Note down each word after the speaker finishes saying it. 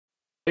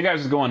Hey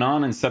guys, what's going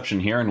on? Inception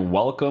here, and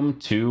welcome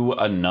to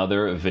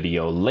another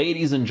video.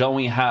 Ladies and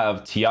gentlemen, we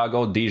have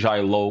Tiago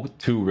Djalo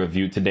to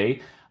review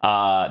today.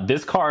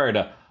 This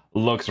card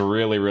looks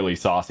really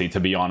saucy, to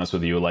be honest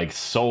with you. Like,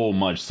 so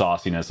much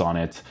sauciness on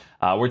it.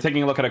 We're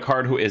taking a look at a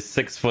card who is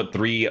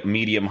 6'3",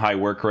 medium high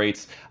work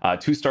rates,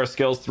 2-star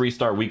skills,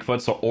 3-star weak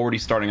foot, so already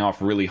starting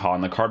off really hot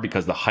on the card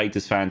because the height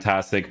is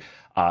fantastic,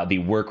 the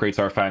work rates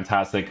are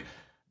fantastic.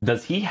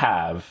 Does he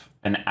have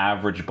an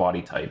average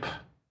body type?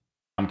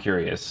 I'm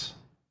curious.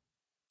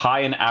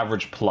 High and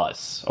average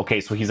plus. Okay,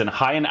 so he's in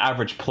high and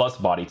average plus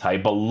body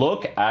type, but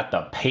look at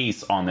the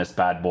pace on this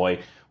bad boy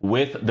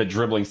with the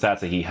dribbling stats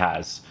that he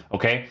has.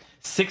 Okay,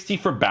 60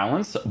 for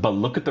balance, but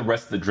look at the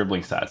rest of the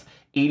dribbling stats.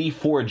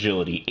 84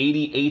 agility,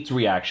 88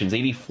 reactions,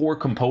 84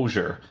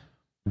 composure.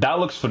 That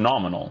looks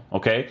phenomenal.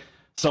 Okay,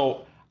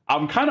 so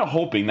I'm kind of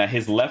hoping that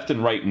his left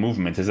and right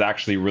movement is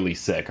actually really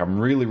sick. I'm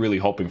really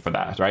hoping for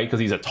that, right? Because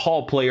he's a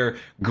tall player,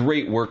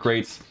 great work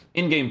rates.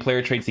 In-game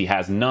player traits, he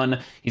has none.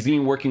 He's going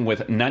to be working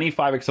with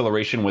 95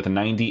 acceleration with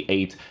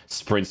 98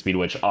 sprint speed,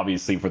 which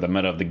obviously for the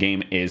meta of the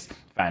game is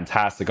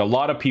fantastic. A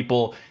lot of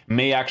people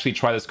may actually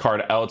try this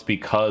card out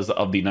because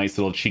of the nice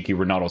little cheeky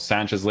Renato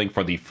Sanchez link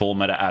for the full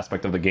meta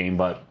aspect of the game,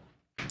 but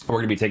we're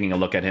going to be taking a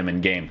look at him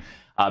in game.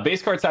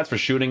 Base card stats for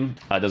shooting,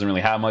 doesn't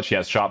really have much. He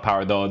has shot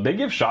power, though. They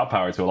give shot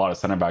power to a lot of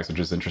center backs, which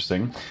is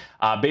interesting.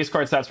 Base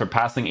card stats for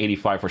passing,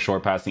 85 for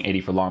short passing, 80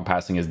 for long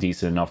passing is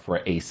decent enough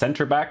for a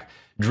center back.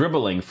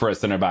 Dribbling for a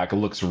center back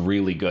looks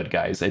really good,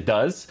 guys. It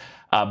does.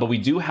 But we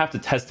do have to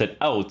test it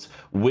out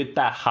with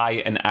that high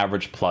and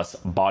average plus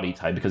body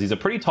type because he's a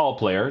pretty tall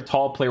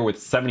player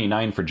with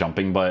 79 for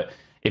jumping, but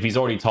if he's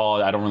already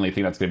tall, I don't really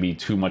think that's going to be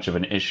too much of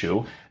an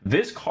issue.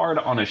 This card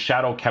on a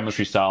shadow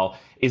chemistry style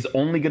is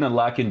only going to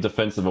lack in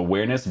defensive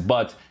awareness,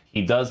 but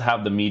he does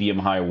have the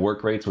medium-high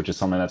work rates, which is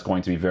something that's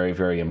going to be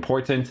very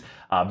important.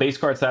 Base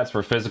card stats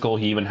for physical,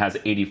 he even has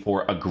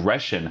 84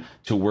 aggression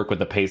to work with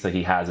the pace that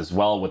he has as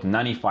well, with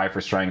 95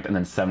 for strength and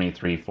then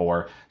 73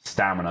 for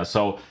stamina.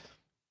 So,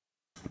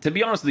 to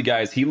be honest with you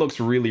guys, he looks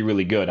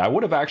really good. I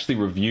would have actually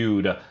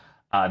reviewed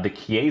the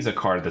Chiesa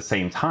card at the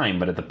same time,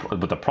 but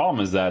the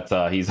problem is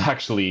that he's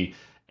actually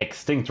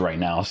extinct right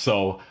now,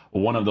 so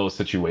one of those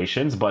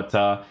situations. But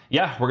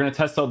yeah, we're going to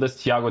test out this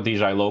Tiago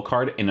Djalo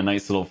card in a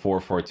nice little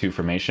 4-4-2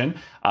 formation.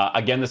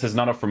 Again, this is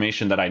not a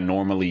formation that I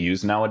normally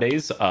use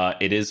nowadays.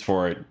 It is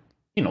for,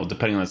 you know,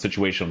 depending on the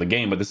situation of the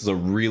game, but this is a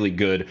really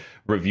good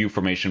review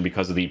formation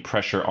because of the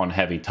pressure on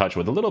heavy touch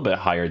with a little bit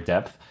higher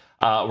depth.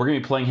 We're going to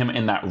be playing him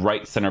in that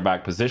right center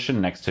back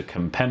position next to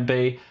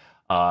Kimpembe.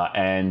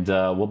 And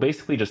we'll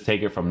basically just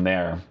take it from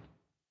there.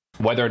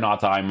 Whether or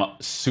not I'm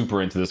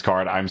super into this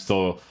card, I'm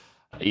still,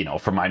 you know,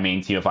 for my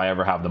main team, if I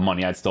ever have the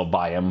money, I'd still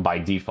buy him by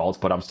default,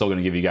 but I'm still going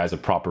to give you guys a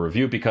proper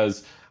review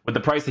because with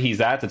the price that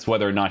he's at, it's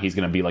whether or not he's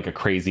going to be like a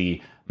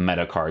crazy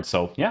meta card.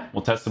 So yeah,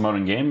 we'll test him out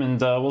in game and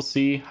we'll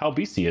see how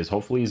beast he is.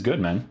 Hopefully he's good,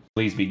 man.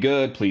 Please be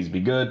good, please be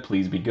good,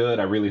 please be good.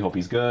 I really hope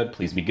he's good.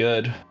 Please be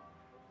good.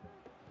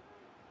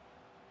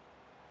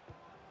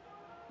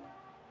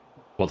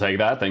 We'll take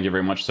that. Thank you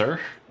very much, sir.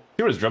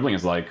 See what his dribbling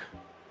is like.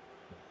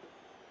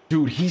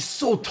 Dude, he's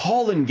so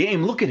tall in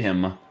game. Look at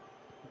him.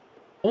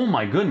 Oh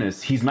my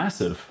goodness, he's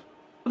massive.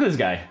 Look at this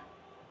guy.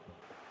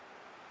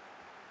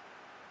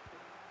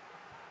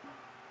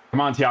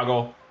 Come on,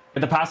 Tiago.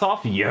 Get the pass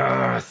off.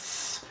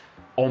 Yes.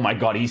 Oh my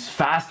god, he's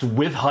fast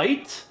with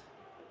height.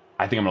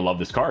 I think I'm gonna love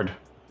this card.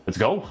 Let's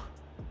go.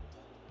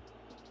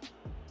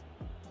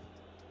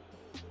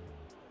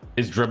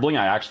 His dribbling,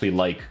 I actually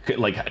like.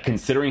 Like,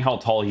 considering how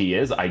tall he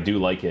is, I do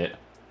like it.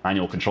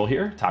 Manual control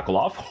here. Tackle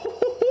off.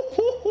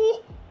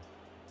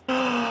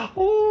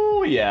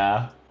 Oh,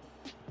 yeah.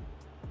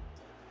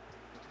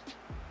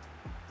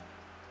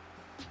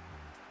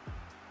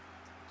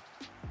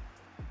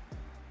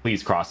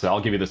 Please cross it.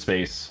 I'll give you the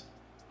space.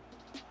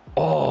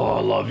 Oh, I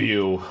love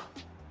you.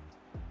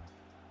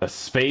 The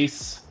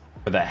space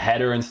for the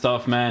header and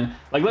stuff, man.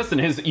 Like, listen,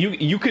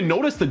 you can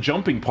notice the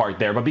jumping part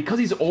there, but because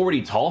he's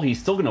already tall, he's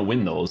still going to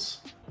win those.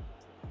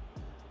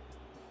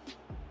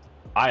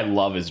 I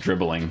love his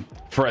dribbling.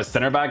 For a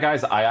center back,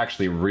 guys, I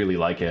actually really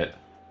like it.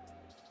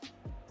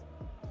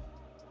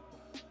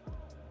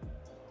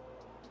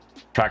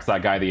 Tracks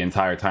that guy the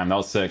entire time. That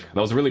was sick. That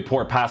was a really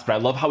poor pass, but I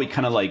love how he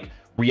kind of like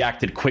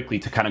reacted quickly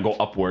to kind of go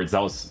upwards.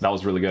 That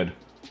was really good.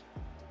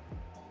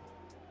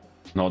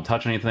 No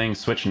touch anything.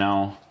 Switch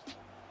now.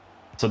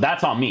 So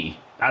that's on me.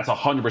 That's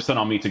 100%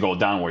 on me to go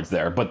downwards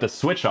there. But the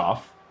switch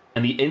off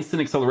and the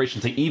instant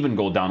acceleration to even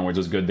go downwards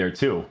was good there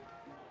too.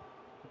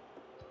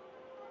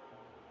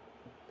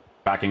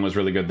 Backing was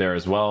really good there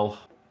as well.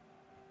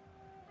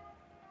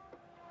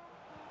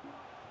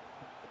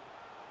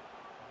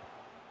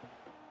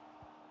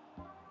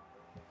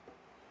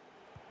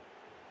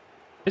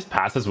 His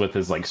passes with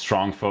his like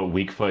strong foot,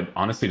 weak foot,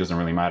 honestly doesn't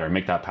really matter.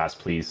 Make that pass,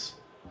 please.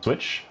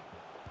 Switch.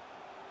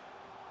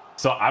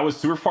 So I was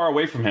super far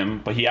away from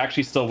him, but he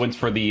actually still went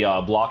for the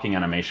blocking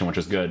animation, which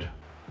is good.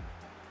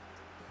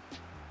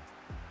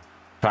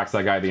 Tracks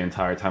that guy the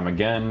entire time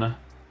again.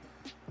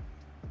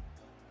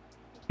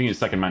 We need a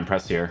second man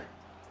press here.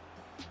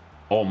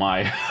 Oh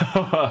my.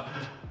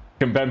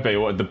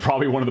 Kimpembe,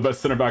 probably one of the best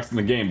center backs in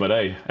the game, but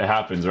hey, it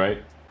happens,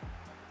 right?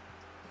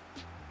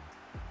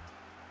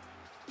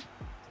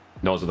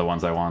 Those are the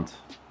ones I want.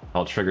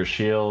 I'll trigger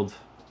shield.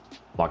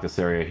 Block this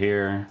area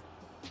here.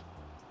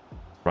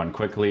 Run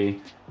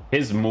quickly.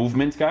 His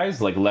movement, guys,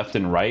 like left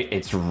and right,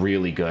 it's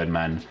really good,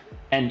 man.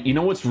 And you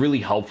know what's really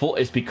helpful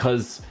is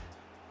because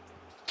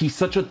he's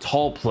such a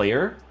tall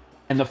player,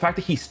 and the fact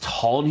that he's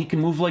tall and he can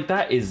move like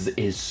that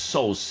is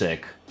so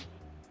sick.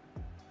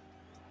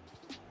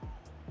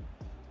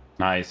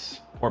 Nice.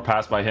 Poor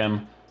pass by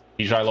him.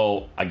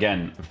 Djalo,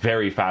 again,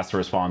 very fast to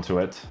respond to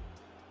it.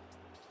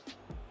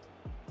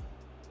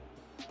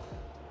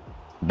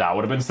 That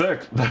would have been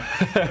sick.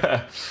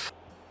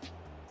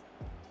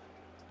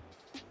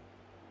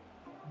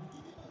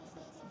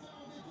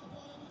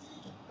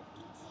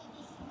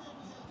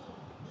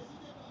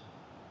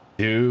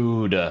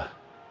 Dude.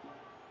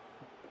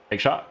 Take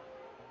shot.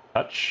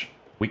 Touch.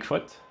 Weak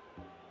foot.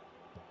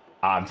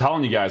 I'm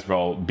telling you guys,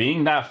 bro,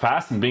 being that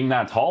fast and being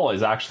that tall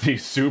is actually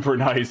super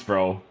nice,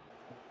 bro.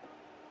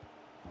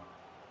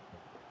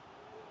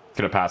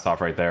 Gonna pass off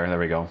right there. There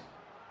we go.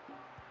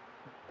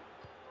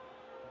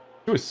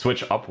 Do a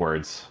switch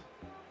upwards.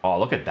 Oh,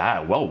 look at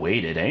that. Well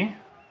weighted, eh?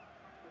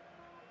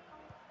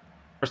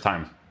 First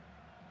time.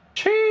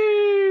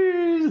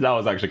 Cheese! That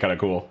was actually kind of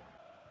cool.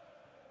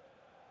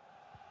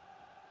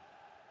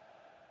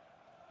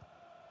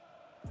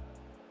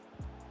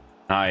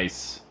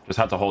 Nice. Just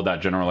had to hold that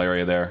general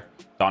area there.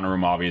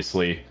 Donnarumma,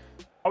 obviously,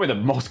 probably the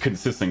most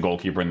consistent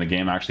goalkeeper in the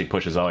game, actually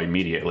pushes out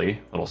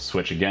immediately. Little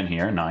switch again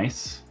here.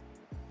 Nice.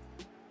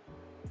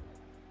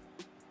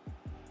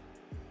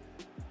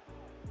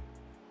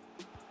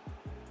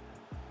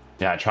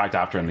 Yeah, I tracked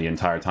after him the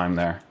entire time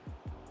there.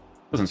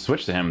 Doesn't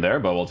switch to him there,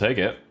 but we'll take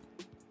it.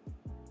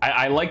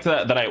 I like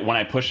that when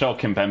I push out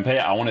Kimpembe,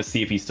 I want to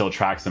see if he still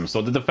tracks him.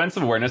 So the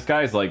defensive awareness,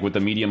 guys, like with the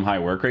medium-high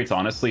work rates,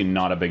 honestly,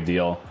 not a big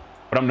deal.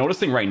 What I'm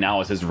noticing right now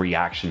is his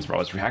reactions, bro.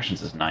 His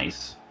reactions is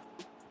nice.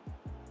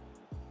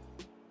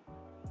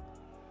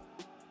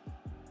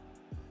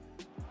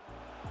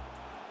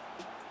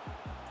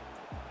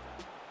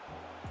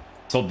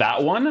 So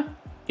that one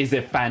is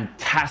a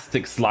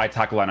fantastic slide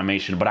tackle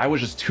animation, but I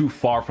was just too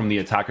far from the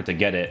attacker to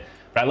get it.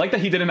 But I like that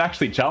he didn't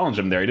actually challenge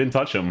him there. He didn't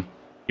touch him,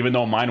 even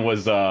though mine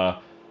was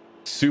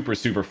super,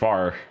 super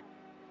far.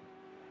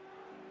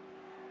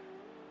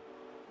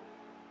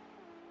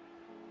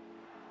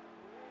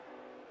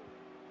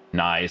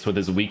 Nice, with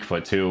his weak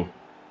foot too.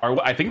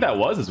 Or I think that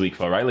was his weak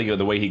foot, right? Like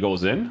the way he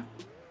goes in.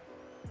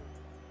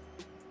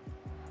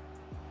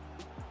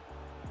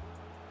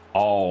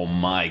 Oh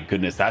my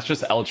goodness, that's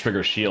just L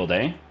trigger shield,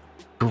 eh?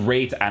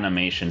 Great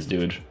animations,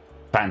 dude.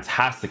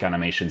 Fantastic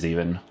animations,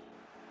 even.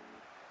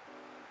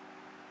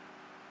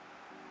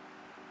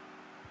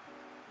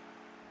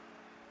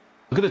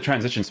 Look at the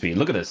transition speed.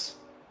 Look at this.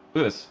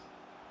 Look at this.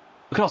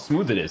 Look how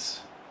smooth it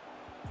is.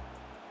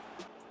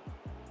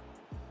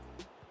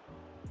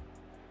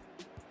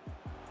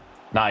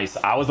 Nice.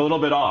 I was a little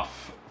bit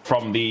off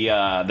from the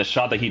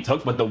shot that he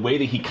took, but the way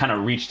that he kind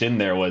of reached in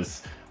there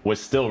was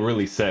still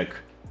really sick.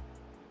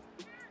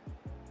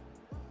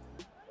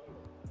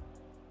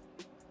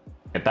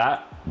 Get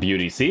that?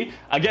 Beauty. See?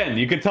 Again,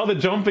 you can tell the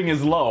jumping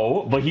is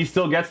low, but he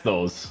still gets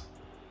those.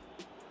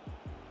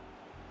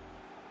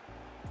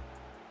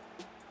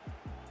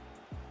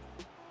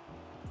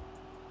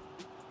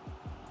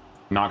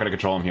 Not going to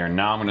control him here.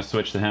 Now I'm going to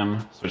switch to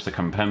him. Switch to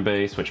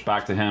Kimpembe. Switch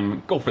back to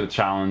him. Go for the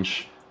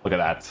challenge. Look at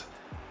that.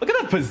 Look at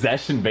that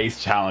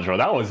possession-based challenge, bro.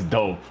 That was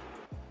dope.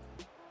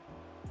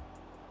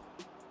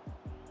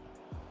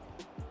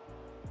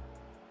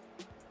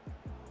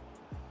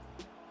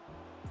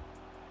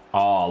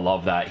 Oh,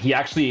 love that. He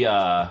actually,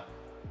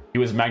 he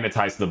was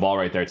magnetized to the ball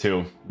right there,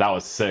 too. That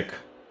was sick.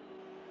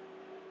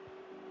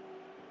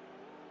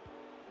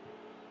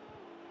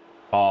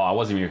 Oh, I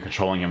wasn't even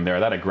controlling him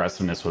there. That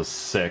aggressiveness was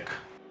sick.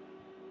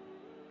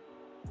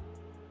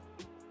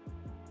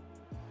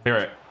 Hear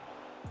it.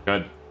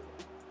 Good.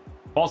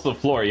 Falls to the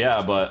floor,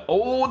 yeah, but...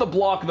 Oh, the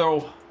block,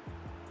 though.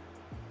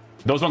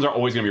 Those ones are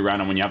always going to be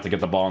random when you have to get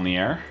the ball in the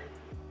air.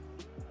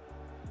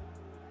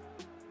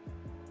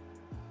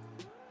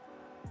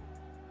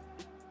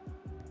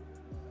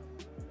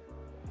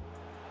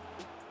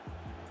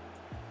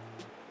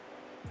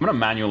 I'm going to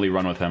manually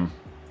run with him.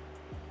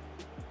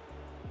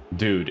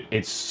 Dude,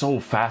 it's so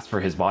fast for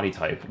his body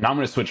type. Now I'm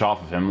going to switch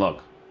off of him.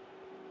 Look.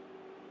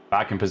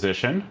 Back in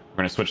position. We're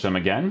going to switch them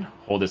again.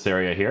 Hold this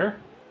area here.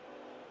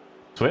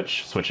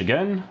 Switch. Switch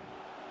again.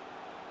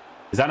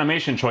 His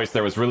animation choice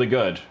there was really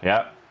good.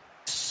 Yeah.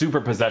 Super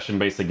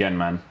possession-based again,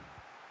 man.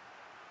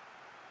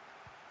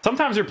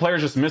 Sometimes your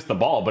players just miss the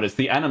ball, but it's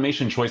the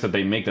animation choice that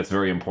they make that's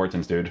very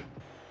important, dude.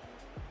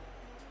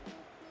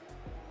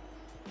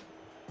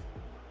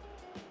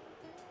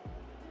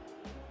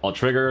 I'll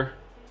trigger.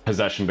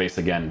 Possession-based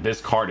again. This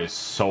card is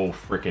so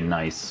freaking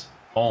nice.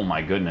 Oh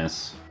my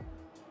goodness.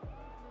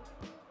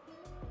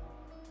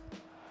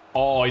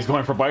 Oh, he's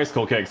going for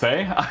bicycle kicks,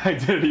 eh? I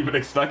didn't even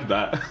expect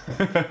that.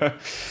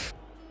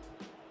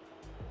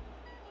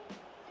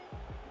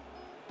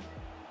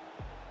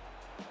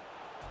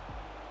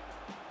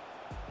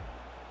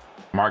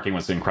 marking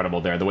was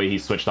incredible there. The way he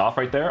switched off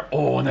right there.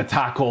 Oh, and the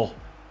tackle.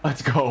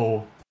 Let's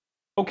go.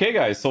 Okay,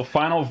 guys, so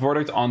final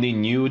verdict on the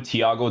new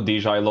Tiago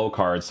Djalo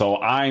card.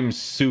 So I'm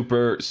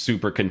super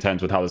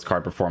content with how this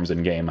card performs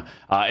in game,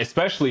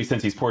 especially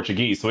since he's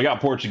Portuguese. So we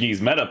got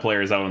Portuguese meta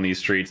players out in these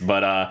streets,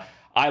 but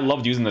I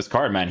loved using this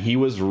card, man. He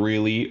was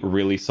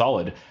really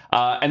solid.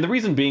 And the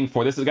reason being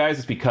for this, guys,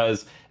 is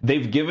because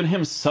they've given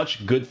him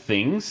such good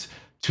things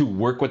to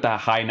work with that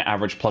high and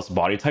average plus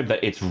body type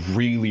that it's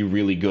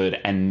really good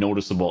and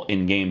noticeable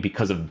in game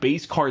because of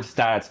base card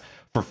stats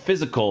for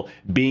physical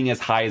being as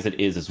high as it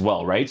is as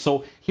well, right?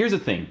 So here's the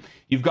thing.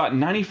 You've got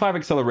 95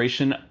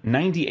 acceleration,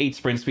 98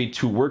 sprint speed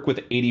to work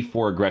with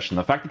 84 aggression.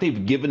 The fact that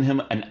they've given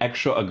him an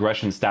extra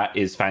aggression stat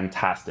is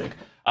fantastic.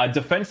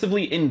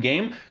 Defensively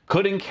in-game,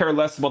 couldn't care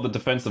less about the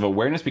defensive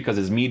awareness because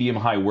his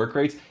medium-high work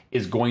rates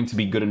is going to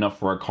be good enough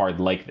for a card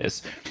like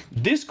this.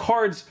 This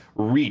card's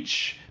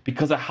reach,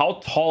 because of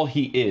how tall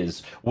he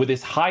is, with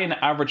his high and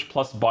average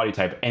plus body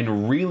type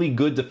and really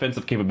good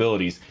defensive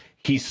capabilities,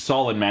 he's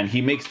solid, man.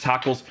 He makes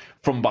tackles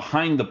from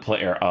behind the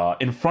player,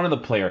 in front of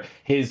the player.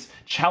 His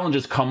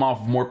challenges come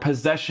off more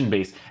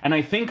possession-based. And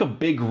I think a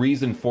big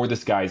reason for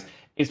this, guys,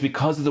 is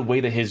because of the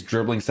way that his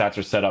dribbling stats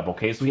are set up,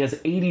 okay? So he has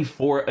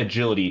 84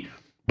 agility,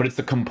 but it's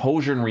the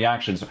composure and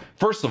reactions.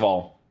 First of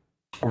all,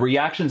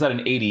 reactions at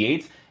an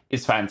 88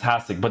 is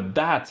fantastic, but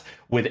that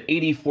with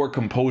 84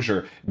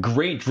 composure,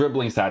 great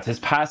dribbling stats. His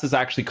passes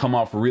actually come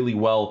off really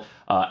well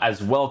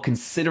as well,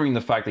 considering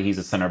the fact that he's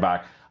a center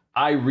back.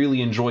 I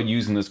really enjoyed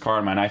using this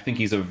card, man. I think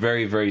he's a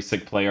very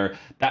sick player.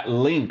 That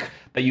link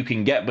that you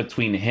can get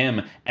between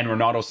him and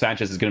Renato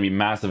Sanchez is going to be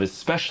massive,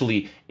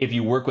 especially if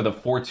you work with a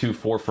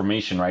 4-2-4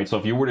 formation, right? So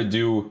if you were to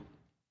do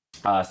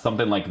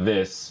something like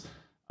this,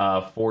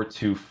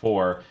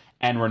 4-2-4,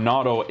 and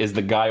Renato is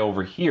the guy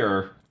over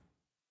here,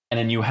 and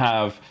then you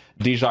have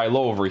Djalo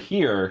over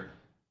here.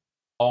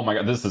 Oh my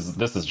god, this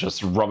is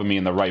just rubbing me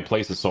in the right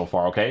places so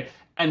far, okay?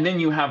 And then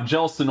you have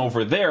Gelson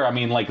over there. I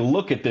mean, like,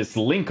 look at this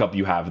link up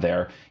you have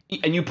there.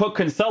 And you put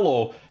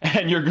Cancelo,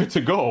 and you're good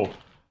to go.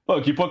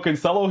 Look, you put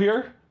Cancelo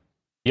here.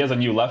 He has a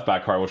new left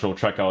back card, which we'll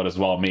check out as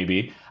well,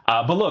 maybe.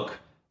 But look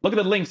at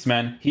the links,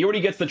 man. He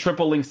already gets the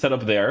triple link set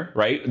up there,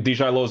 right?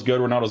 Djalo's good,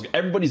 Ronaldo's good.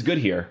 Everybody's good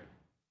here.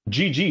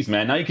 GG's,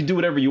 man. Now you can do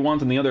whatever you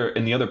want in the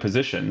other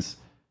positions.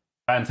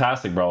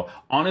 Fantastic, bro.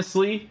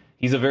 Honestly,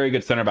 he's a very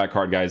good center back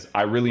card, guys.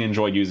 I really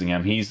enjoyed using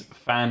him. He's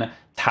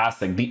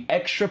fantastic. The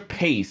extra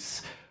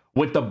pace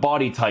with the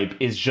body type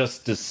is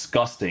just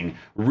disgusting.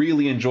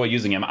 Really enjoy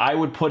using him. I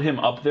would put him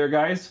up there,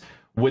 guys,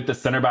 with the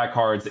center back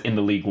cards in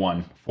the League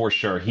One for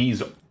sure.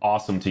 He's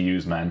awesome to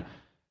use, man.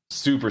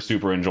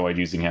 Super enjoyed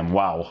using him.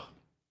 Wow.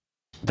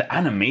 The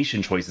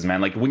animation choices, man.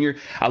 Like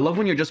I love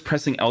when you're just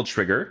pressing L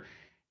trigger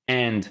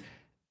and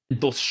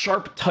those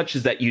sharp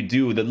touches that you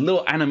do, the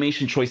little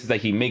animation choices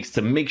that he makes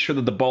to make sure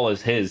that the ball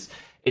is his.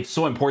 It's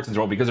so important,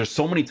 bro, because there's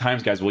so many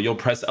times, guys, where you'll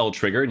press L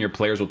trigger and your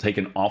players will take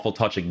an awful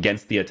touch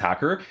against the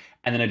attacker,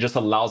 and then it just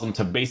allows them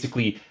to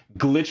basically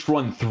glitch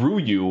run through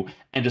you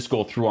and just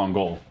go through on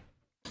goal.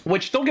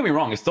 Which, don't get me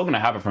wrong, it's still going to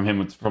happen from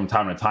him from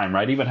time to time,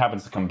 right? It even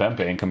happens to Kimpembe,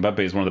 and Kimpembe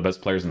is one of the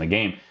best players in the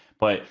game.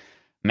 But,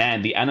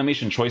 man, the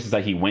animation choices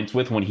that he went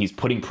with when he's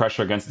putting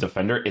pressure against the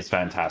defender is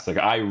fantastic.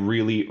 I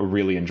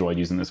really enjoyed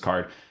using this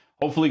card.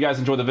 Hopefully you guys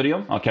enjoyed the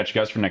video. I'll catch you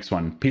guys for the next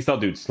one. Peace out,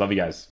 dudes. Love you guys.